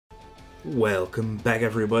Welcome back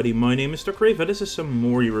everybody, my name is Crave. This is some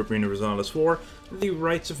more European Universalis 4, the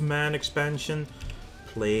Rights of Man expansion,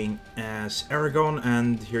 playing as Aragon,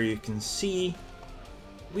 and here you can see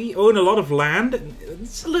we own a lot of land.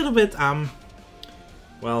 It's a little bit,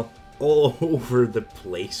 well, all over the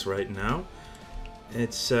place right now.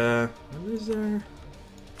 It's, what is there?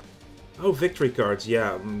 Oh, victory cards,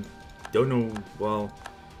 yeah, don't know, well,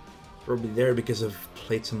 probably there because I've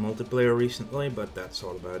played some multiplayer recently, but that's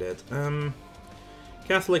all about it.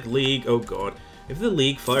 Catholic League, oh god. If the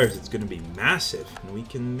League fires, it's gonna be massive, and we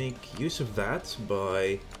can make use of that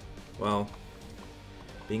by, well,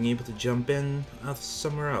 being able to jump in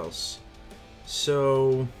somewhere else.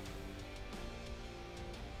 So,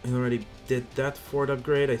 I already did that fort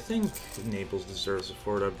upgrade. I think Naples deserves a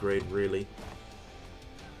fort upgrade, really.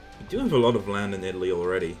 We do have a lot of land in Italy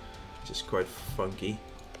already, which is quite funky.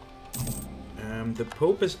 The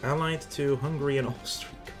Pope is allied to Hungary and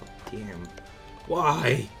Austria. God damn.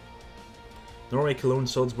 Why? Norway, Cologne,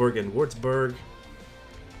 Salzburg, and Würzburg.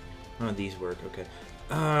 Oh, these work. Okay.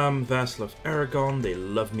 Vassal of Aragon. They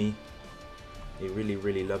love me. They really,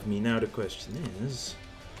 really love me. Now the question is...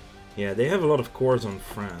 yeah, they have a lot of cores on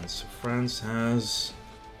France. France has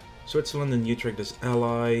Switzerland and Utrecht as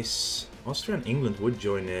allies. Austria and England would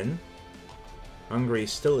join in. Hungary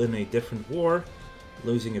is still in a different war.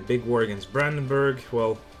 Losing a big war against Brandenburg.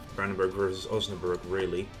 Well, Brandenburg versus Osnabrück,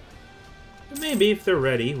 really. But maybe if they're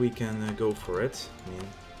ready, we can go for it. I mean,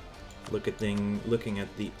 looking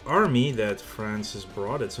at the army that France has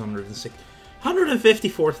brought, it's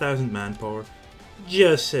 154,000 manpower.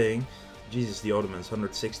 Just saying. Jesus, the Ottomans,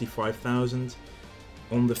 165,000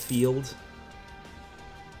 on the field.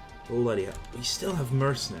 Bloody hell. We still have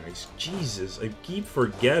mercenaries. Jesus, I keep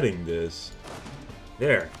forgetting this.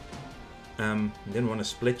 There. Didn't want to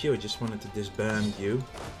split you, I just wanted to disband you.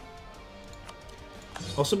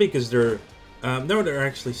 Also because they're... no, they're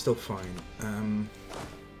actually still fine. And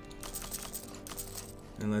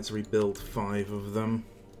let's rebuild 5 of them.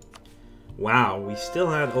 Wow, we still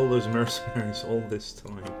had all those mercenaries all this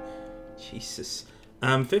time. Jesus.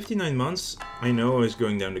 59 months. I know I was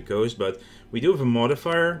going down the coast, but we do have a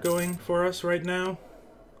modifier going for us right now.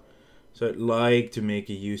 So I'd like to make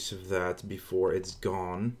a use of that before it's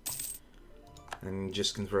gone. And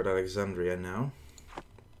just convert Alexandria now.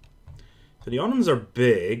 So the Ottomans are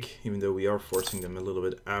big, even though we are forcing them a little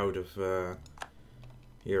bit out of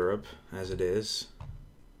Europe, as it is.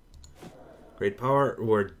 Great power,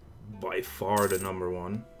 we're by far the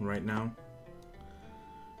 #1 right now.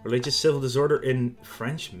 Religious civil disorder in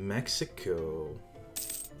French Mexico.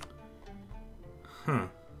 Huh.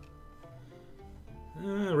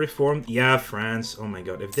 Reformed, yeah, France. Oh my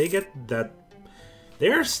god, if they get that...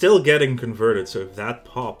 they're still getting converted, so if that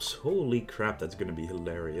pops, holy crap, that's gonna be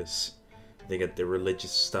hilarious. They get the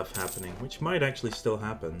religious stuff happening, which might actually still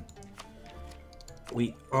happen.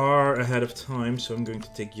 We are ahead of time, so I'm going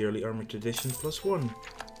to take yearly armor tradition +1.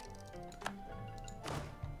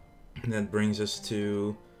 And that brings us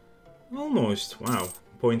to almost, wow,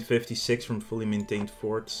 0.56 from fully maintained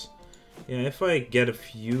forts. Yeah, if I get a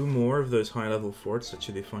few more of those high-level forts, that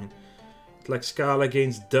should be fine. Tlaxcala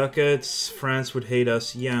against ducats. France would hate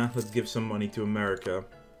us. Yeah, let's give some money to America.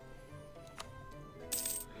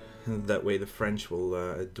 That way the French will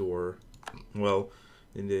adore... well,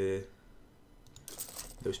 those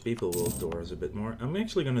people will adore us a bit more. I'm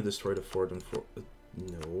actually going to destroy the fort on...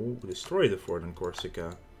 no, destroy the fort on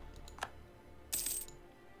Corsica.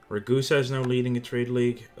 Ragusa is now leading a trade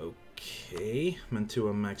league. Okay.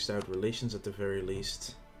 Mantua maxed out relations at the very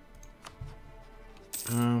least.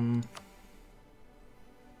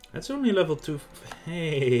 That's only level 2.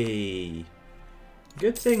 Hey!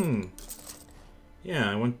 Good thing!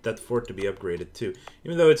 Yeah, I want that fort to be upgraded too.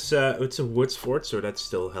 Even though it's a woods fort, so that's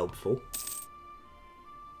still helpful.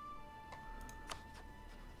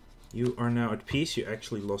 You are now at peace. You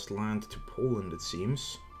actually lost land to Poland, it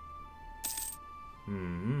seems.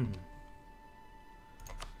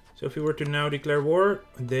 So if we were to now declare war,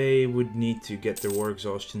 they would need to get their war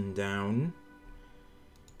exhaustion down.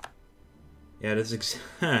 Yeah, that's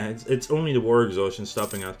it's only the war exhaustion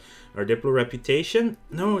stopping us. Our Diplo reputation?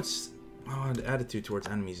 No, it's... oh, the attitude towards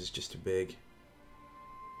enemies is just too big.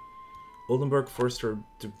 Oldenburg forced her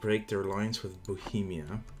to break their alliance with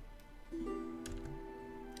Bohemia.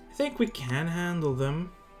 I think we can handle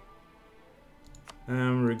them.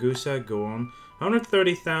 Ragusa, go on.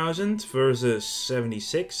 130,000 versus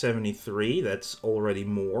 76, 73. That's already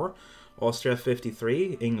more. Austria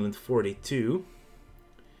 53, England 42.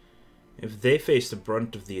 If they face the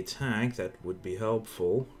brunt of the attack, that would be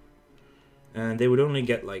helpful. And they would only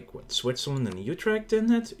get, like, what, Switzerland and Utrecht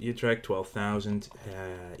in it? Utrecht, 12,000.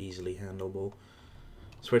 Easily handleable.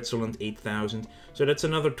 Switzerland, 8,000. So that's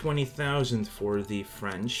another 20,000 for the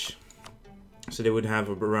French. So they would have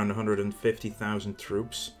around 150,000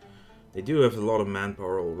 troops. They do have a lot of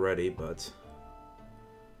manpower already, but...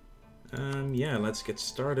 yeah, let's get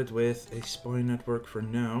started with a spy network for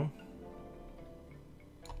now.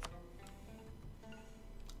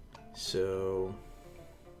 So...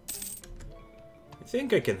 I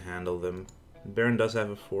think I can handle them. Baron does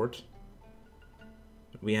have a fort.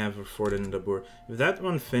 We have a fort in Dabur. If that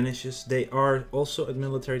one finishes, they are also at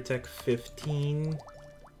military tech 15.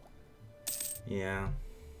 Yeah.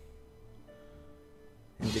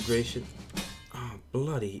 Integration. Oh,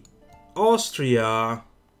 bloody Austria!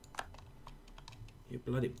 You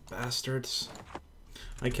bloody bastards.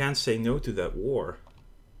 I can't say no to that war.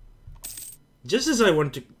 Just as I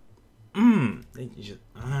want to... They just...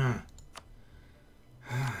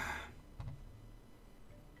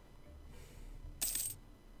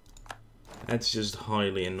 That's just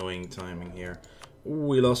highly annoying timing here. Ooh,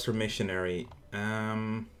 we lost our missionary.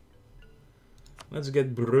 Let's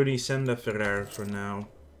get Bruni Senda Ferrer for now.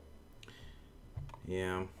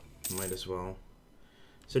 Yeah, might as well.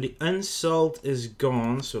 So the insult is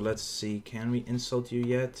gone, so let's see. Can we insult you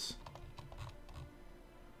yet?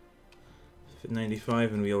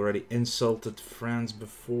 95, and we already insulted France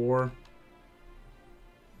before.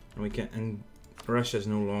 And we can, and Russia is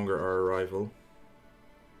no longer our rival.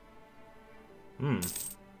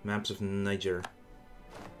 Maps of Niger.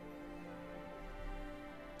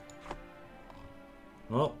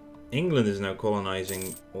 Well, England is now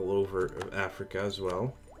colonizing all over Africa as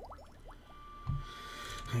well.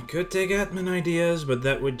 I could take admin ideas, but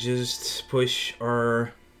that would just push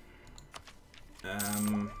our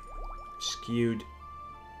skewed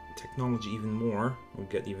technology even more. We'll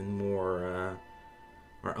get even more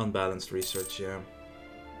our unbalanced research, yeah.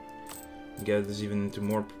 Get us even into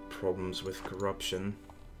more problems with corruption.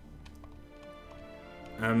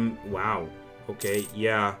 Wow. Okay,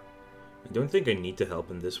 yeah. I don't think I need to help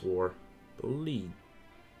in this war. Holy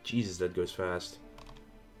Jesus, that goes fast.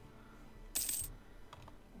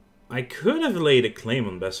 I could have laid a claim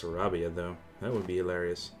on Bessarabia, though. That would be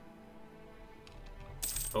hilarious.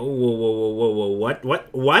 Oh, whoa, whoa, whoa, whoa, whoa,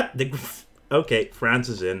 what? Okay, France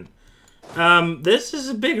is in. This is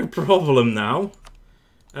a bigger problem now.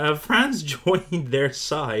 France joined their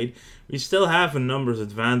side. We still have a numbers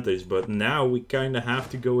advantage, but now we kind of have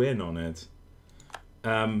to go in on it.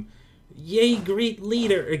 Yay, great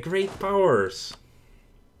leader, great powers.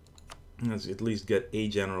 Let's at least get a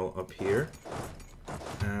general up here.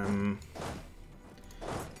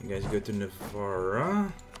 You guys go to Navarra.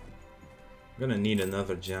 I'm gonna need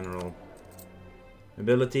another general.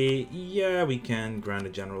 Ability, yeah, we can grant a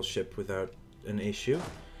generalship without an issue.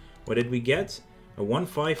 What did we get? A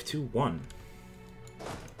 1521.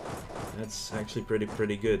 That's actually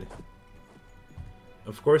pretty good.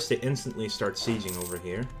 Of course, they instantly start sieging over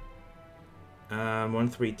here.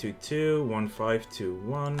 1322,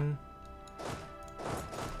 1521.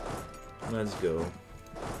 Let's go.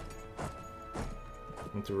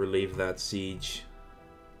 I want to relieve that siege.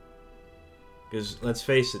 Because, let's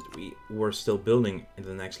face it, we're still building in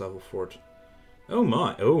the next level fort. Oh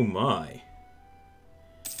my, oh my.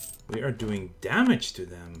 We are doing damage to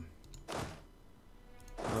them.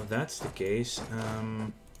 Oh, that's the case.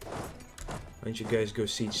 Why don't you guys go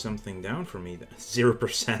siege something down for me?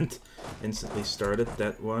 0% instantly started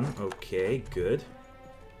that one. Okay, good.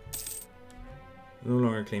 No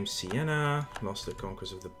longer claims Siena. Lost the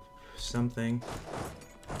conquest of the something.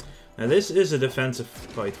 Now this is a defensive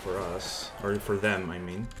fight for us. Or for them, I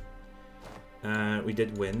mean. We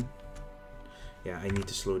did win. Yeah, I need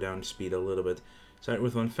to slow down speed a little bit. Start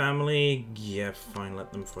with one family. Yeah, fine,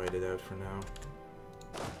 let them fight it out for now.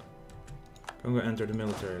 Congo enter the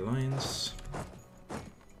military alliance.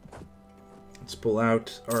 Let's pull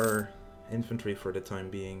out our infantry for the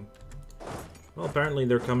time being. Well, apparently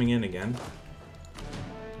they're coming in again.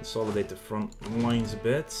 Consolidate the front lines a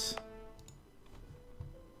bit.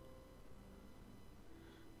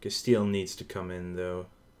 Castile needs to come in, though.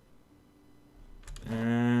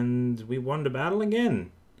 And we won the battle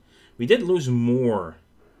again. We did lose more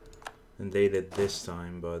than they did this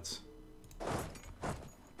time, but...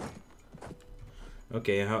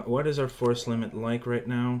 Okay, what is our force limit like right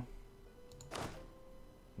now?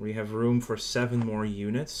 We have room for 7 more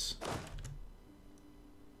units.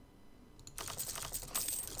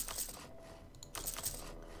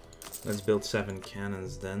 Let's build 7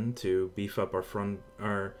 cannons then to beef up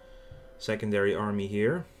our secondary army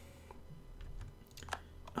here.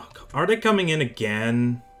 Oh, are they coming in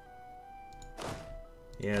again?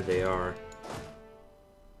 Yeah, they are.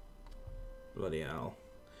 Bloody hell.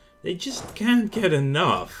 They just can't get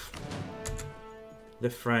enough.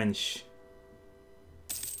 The French.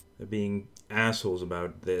 They're being assholes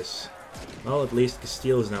about this. Well, at least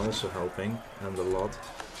Castile is now also helping, and a lot.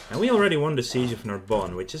 And we already won the siege of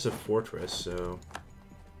Narbonne, which is a fortress, so...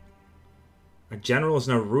 Our general is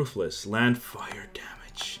now ruthless. Land fire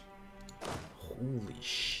damage. Holy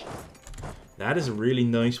shit. That is a really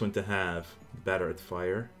nice one to have. Better at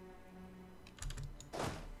fire.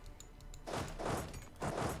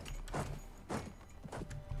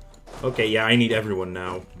 Okay, yeah, I need everyone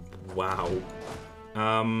now. Wow.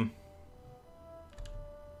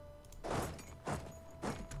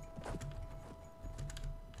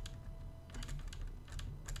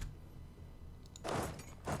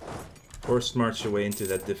 Force march your way into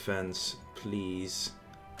that defense, please.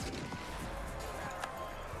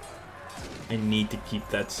 I need to keep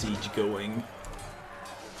that siege going.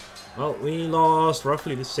 Well, we lost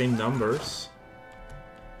roughly the same numbers.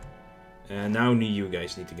 And now you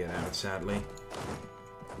guys need to get out, sadly.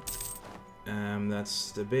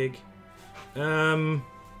 That's the big.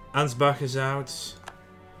 Ansbach is out.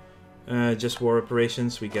 Just war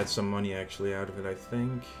operations. We get some money actually out of it, I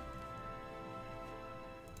think.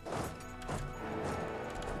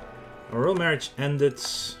 Our royal marriage ended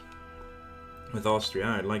with Austria.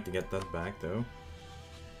 I'd like to get that back, though.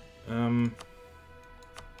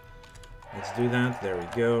 Let's do that. There we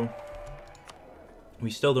go. We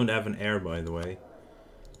still don't have an heir, by the way,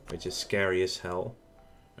 which is scary as hell.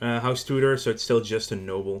 House Tudor, so it's still just a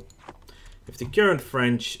noble. If the current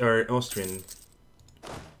French or Austrian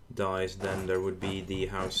dies, then there would be the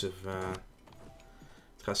House of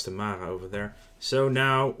Trastamara over there. So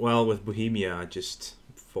now, well, with Bohemia just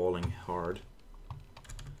falling hard.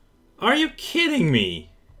 Are you kidding me?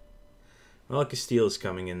 Well, Castile is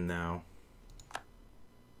coming in now.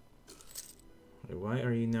 Why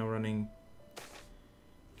are you now running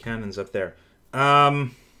cannons up there? I'd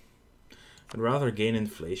rather gain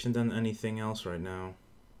inflation than anything else right now.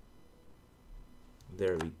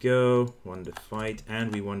 There we go. Won the fight,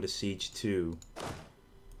 and we won the siege too.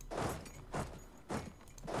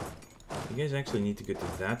 You guys actually need to go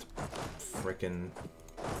to that frickin'...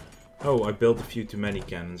 Oh, I built a few too many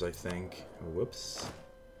cannons, I think. Whoops.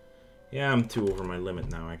 Yeah, I'm 2 over my limit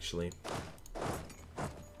now, actually.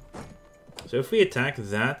 So if we attack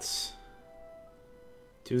that...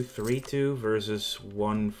 2-3-2 versus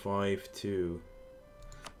 1-5-2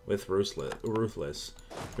 with Ruthless.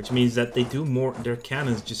 Which means that they do more... Their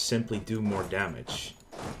cannons just simply do more damage.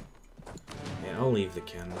 Yeah, I'll leave the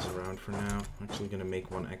cannons around for now. I'm actually gonna make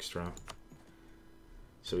 1 extra.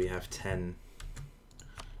 So we have 10.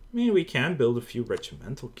 I mean, we can build a few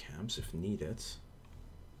regimental camps if needed.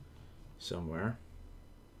 Somewhere.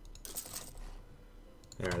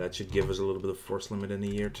 There, that should give us a little bit of force limit in a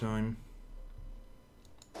year time.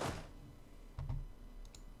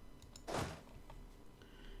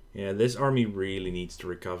 Yeah, this army really needs to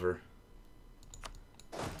recover.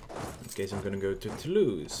 In this case, I'm gonna go to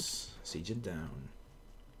Toulouse. Siege it down.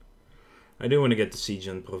 I do want to get the siege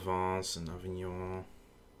in Provence and Avignon.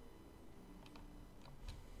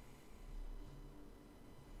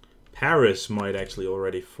 Paris might actually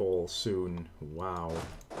already fall soon. Wow.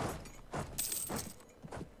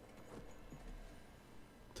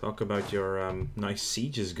 Talk about your nice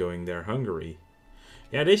sieges going there, Hungary.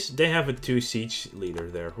 Yeah, they have a 2 siege leader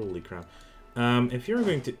there. Holy crap. If you're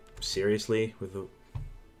going to... Seriously? With the...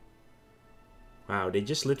 Wow, they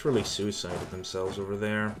just literally suicided themselves over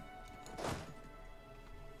there.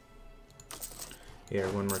 Here,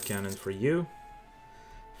 1 more cannon for you.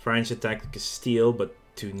 French attacked Castile, but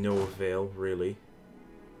to no avail, really.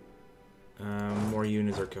 More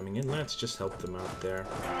units are coming in. Let's just help them out there.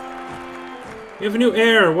 We have a new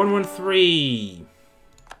heir! 113!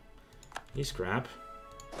 He's crap.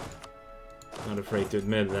 Not afraid to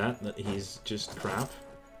admit that he's just crap.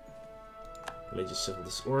 Religious civil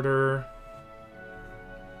disorder.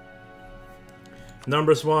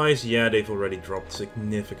 Numbers-wise, yeah, they've already dropped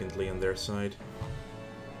significantly on their side.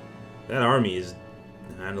 That army is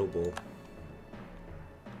handleable.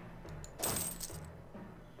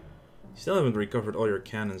 Still haven't recovered all your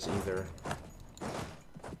cannons either.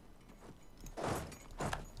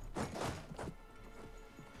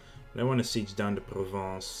 But I want to siege down to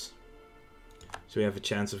Provence. So we have a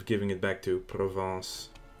chance of giving it back to Provence.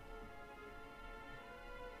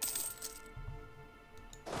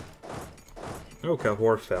 Oh,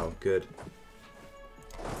 Cahors fell. Good.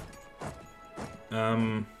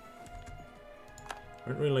 Aren't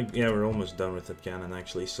we like... Yeah, we're almost done with that cannon,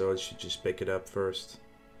 actually, so I should just pick it up first.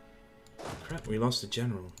 Crap, we lost the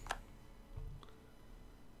general.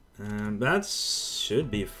 That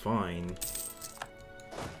should be fine.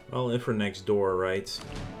 Well, if we're next door, right?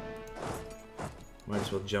 Might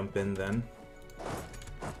as well jump in then.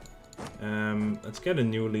 Let's get a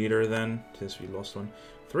new leader then, since we lost one.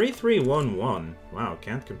 3311. Wow,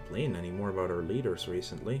 can't complain anymore about our leaders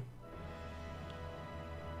recently.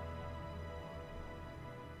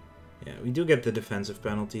 Yeah, we do get the defensive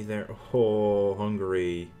penalty there. Oh,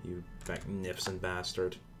 Hungary, you magnificent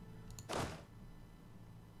bastard.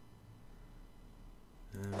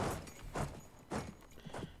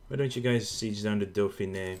 Why don't you guys siege down the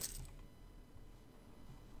Dauphiné?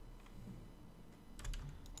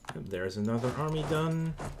 Yep, there's another army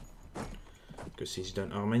done. Go siege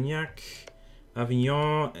down Armagnac.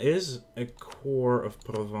 Avignon is a core of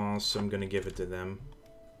Provence, so I'm gonna give it to them.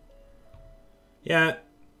 Yeah,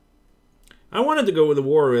 I wanted to go with a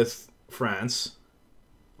war with France.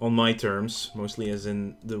 On my terms, mostly as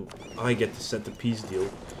in I get to set the peace deal.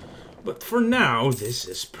 But for now, this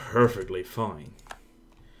is perfectly fine.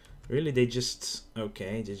 Really, they just...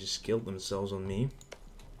 Okay, they just killed themselves on me.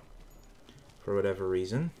 For whatever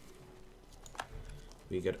reason.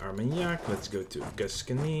 We got Armagnac. Let's go to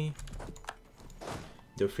Gascony.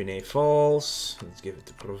 Dauphiné falls. Let's give it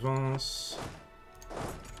to Provence.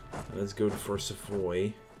 Let's go for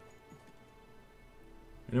Savoy.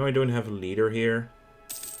 I know I don't have a leader here.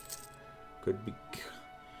 Could be...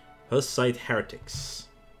 Hussite heretics.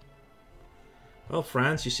 Well,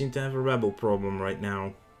 France, you seem to have a rebel problem right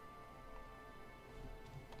now.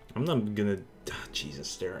 I'm not gonna...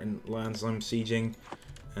 Jesus, they're in lands I'm sieging.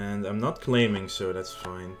 And I'm not claiming, so that's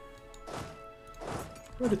fine.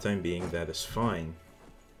 For the time being, that is fine.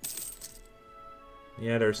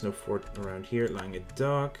 Yeah, there's no fort around here.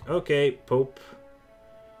 Languedoc. Okay, Pope.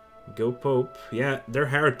 Go Pope. Yeah, they're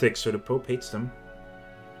heretics, so the Pope hates them.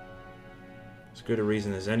 As good a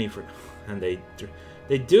reason as any for... And they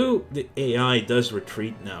do... The AI does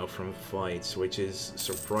retreat now from fights, which is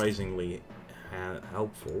surprisingly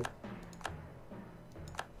helpful.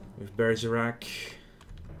 With Bergerac.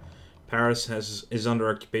 Paris is under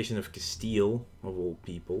occupation of Castile, of all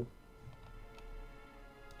people.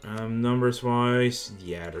 Numbers wise,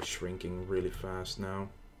 yeah, they're shrinking really fast now.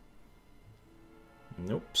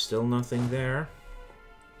 Nope, still nothing there.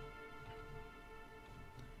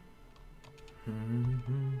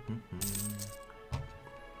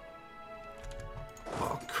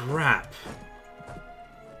 Oh, crap.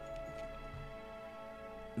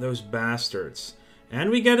 Those bastards. And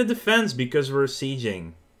we get a defense because we're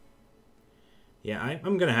sieging. Yeah,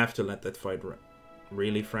 I'm gonna have to let that fight...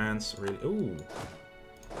 Really, France? Really? Ooh.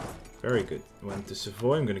 Very good. Went to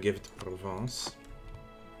Savoy. I'm gonna give it to Provence.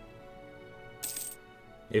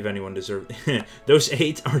 If anyone deserves... Those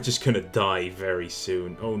 8 are just gonna die very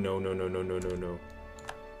soon. Oh, no, no, no, no, no, no, no.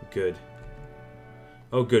 Good.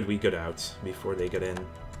 Oh, good. We got out before they got in.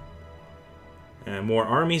 And more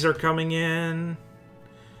armies are coming in.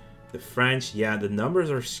 The French... Yeah, the numbers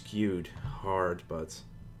are skewed hard, but...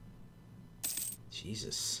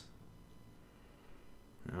 Jesus.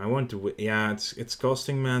 I want to... Yeah, it's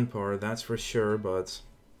costing manpower, that's for sure, but...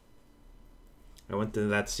 I want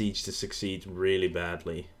that siege to succeed really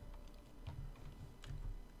badly.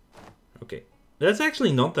 Okay. That's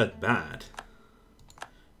actually not that bad.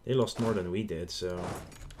 They lost more than we did, so...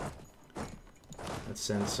 Let's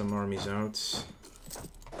send some armies out.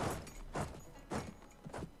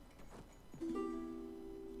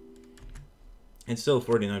 It's still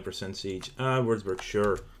 49% siege. Würzburg,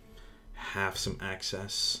 sure. Have some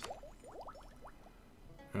access.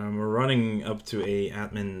 We're running up to a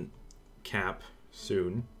admin cap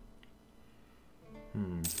soon.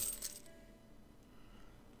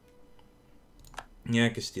 Yeah,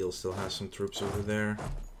 Castile still has some troops over there.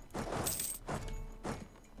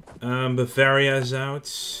 Bavaria is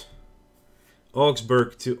out.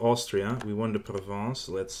 Augsburg to Austria. We won the Provence.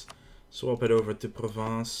 Let's swap it over to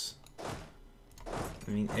Provence.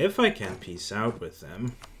 I mean, if I can peace out with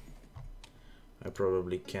them. I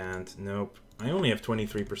probably can't. Nope. I only have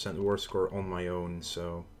 23% war score on my own,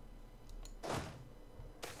 so...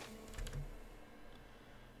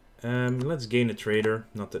 let's gain a trader.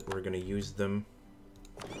 Not that we're gonna use them.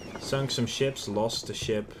 Sunk some ships, lost a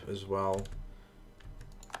ship as well.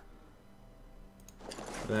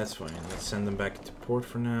 That's fine. Let's send them back to port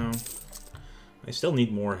for now. I still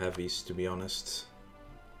need more heavies, to be honest.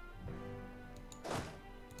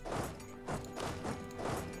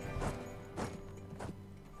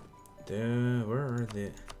 Where are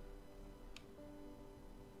they?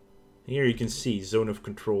 Here you can see zone of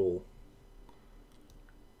control.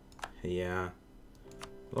 Yeah.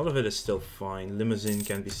 A lot of it is still fine. Limousin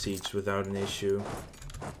can be sieged without an issue.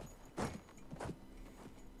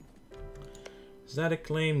 Is that a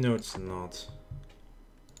claim? No, it's not.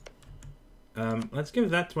 Let's give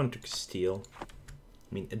that one to Castile. I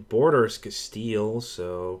mean, it borders Castile,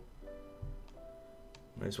 so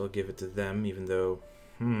might as well give it to them, even though...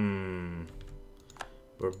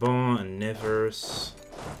 Bourbon and Nevers.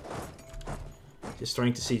 Just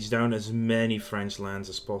trying to siege down as many French lands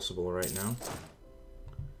as possible right now.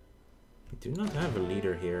 We do not have a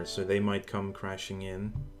leader here, so they might come crashing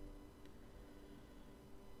in.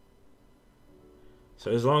 So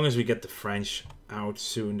as long as we get the French out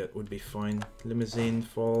soon, that would be fine. Limousin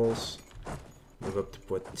falls. Move up to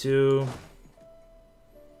Poitou.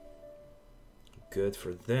 Good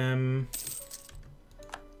for them.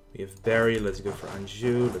 We have Berry. Let's go for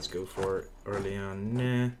Anjou. Let's go for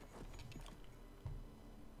Orléans.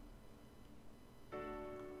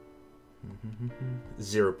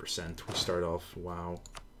 0%. We start off. Wow.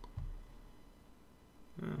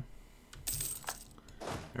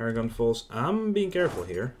 Aragon falls. I'm being careful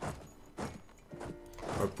here.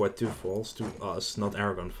 Or Poitou falls to us, not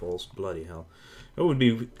Aragon falls. Bloody hell. That would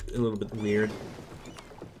be a little bit weird.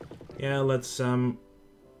 Yeah, let's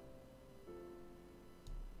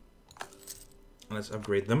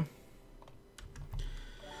upgrade them.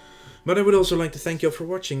 But I would also like to thank you all for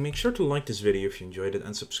watching. Make sure to like this video if you enjoyed it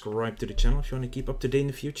and subscribe to the channel if you want to keep up to date in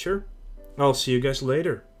the future. I'll see you guys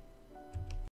later.